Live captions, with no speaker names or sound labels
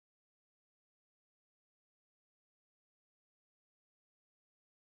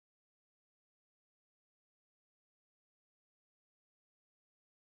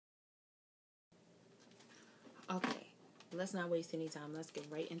Okay, let's not waste any time. Let's get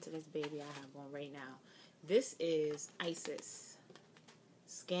right into this baby I have on right now. This is Isis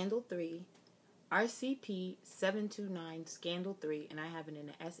Scandal 3, Rcp729 Scandal 3, and I have it in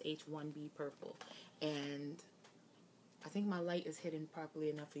the SH1B purple. And I think my light is hidden properly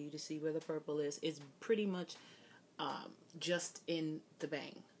enough for you to see where the purple is. It's pretty much just in the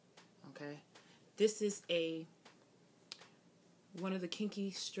bang. Okay, this is one of the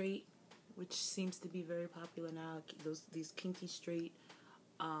kinky straight, which seems to be very popular now. These kinky straight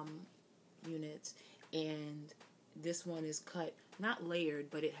units, and this one is cut, not layered,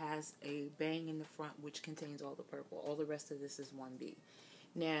 but it has a bang in the front which contains all the purple. All the rest of this is 1B.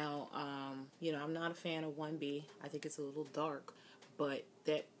 Now, you know, I'm not a fan of 1B. I think it's a little dark, but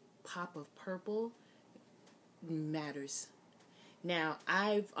that pop of purple matters. Now,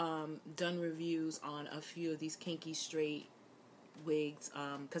 I've done reviews on a few of these kinky straight wigs,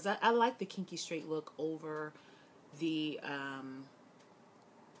 because I like the kinky straight look over the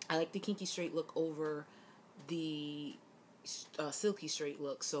silky straight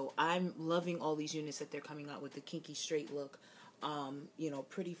look. So I'm loving all these units that they're coming out with the kinky straight look. You know,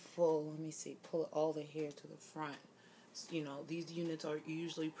 pretty full. Let me see, pull all the hair to the front. You know, these units are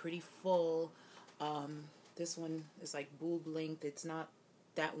usually pretty full. This one is like boob length. It's not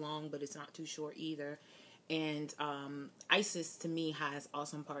that long, but it's not too short either. And Isis, to me, has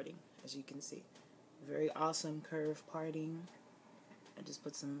awesome parting, as you can see. Very awesome curve parting. I just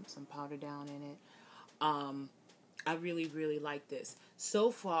put some powder down in it. I really, really like this.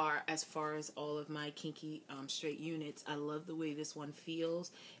 So far as all of my kinky straight units, I love the way this one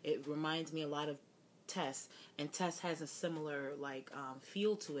feels. It reminds me a lot of Tess, and Tess has a similar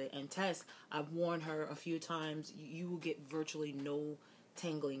feel to it. And Tess, I've worn her a few times. You will get virtually no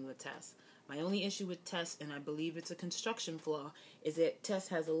tangling with Tess. My only issue with Tess, and I believe it's a construction flaw, is that Tess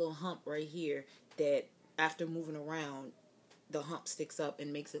has a little hump right here that after moving around, the hump sticks up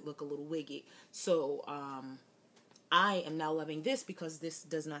and makes it look a little wiggy. So I am now loving this because this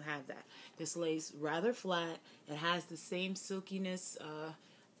does not have that. This lays rather flat. It has the same silkiness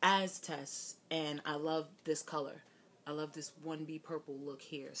as Tess, and I love this color. I love this 1B purple look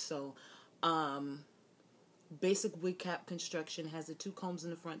here. So basic wig cap construction, has the two combs in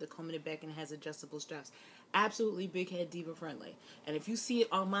the front, the comb in the back, and it has adjustable straps. Absolutely big head diva friendly. And if you see it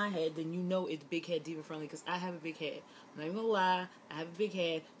on my head, then you know it's big head diva friendly, because I have a big head. I'm not even gonna lie, I have a big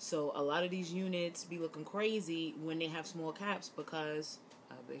head, so a lot of these units be looking crazy when they have small caps because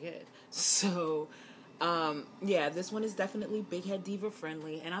I have a big head. So yeah, this one is definitely big head diva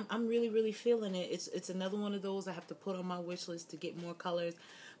friendly, and I'm really, really feeling it. It's another one of those I have to put on my wish list to get more colors.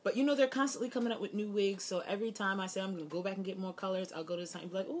 But you know, they're constantly coming up with new wigs, so every time I say I'm going to go back and get more colors, I'll go to the site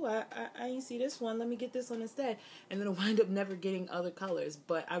and be like, oh, I ain't see this one, let me get this one instead. And then I'll wind up never getting other colors.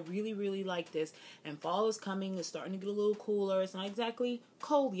 But I really, really like this. And fall is coming, it's starting to get a little cooler. It's not exactly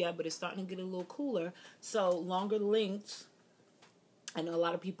cold yet, but it's starting to get a little cooler. So longer lengths. I know a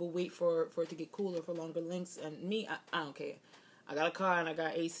lot of people wait for it to get cooler for longer lengths, and me, I don't care. I got a car and I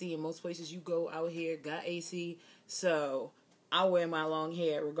got AC, and most places you go out here got AC, so I wear my long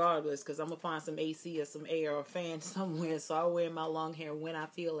hair regardless, because I'm going to find some AC or some air or a fan somewhere, so I wear my long hair when I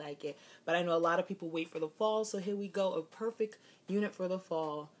feel like it. But I know a lot of people wait for the fall, so here we go, a perfect unit for the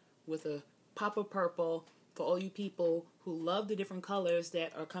fall with a pop of purple for all you people who love the different colors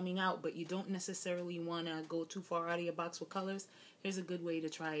that are coming out, but you don't necessarily want to go too far out of your box with colors. Here's a good way to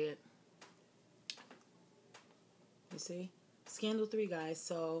try it. You see? Scandal 3, guys.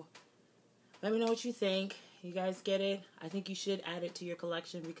 So let me know what you think. You guys get it? I think you should add it to your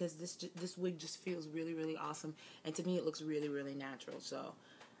collection, because this wig just feels really, really awesome. And to me, it looks really, really natural. So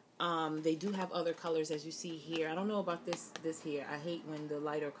they do have other colors, as you see here. I don't know about this here. I hate when the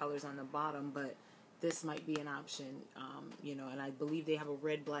lighter color's on the bottom, but this might be an option. You know, and I believe they have a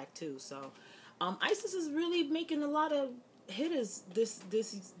red, black too. So Isis is really making a lot of hitters this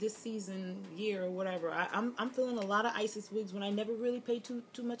season, year, or whatever. I'm feeling a lot of Isis wigs when I never really paid too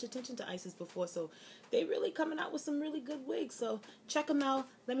much attention to Isis before. So they really coming out with some really good wigs. So check them out.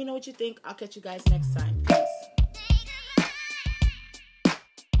 Let me know what you think. I'll catch you guys next time.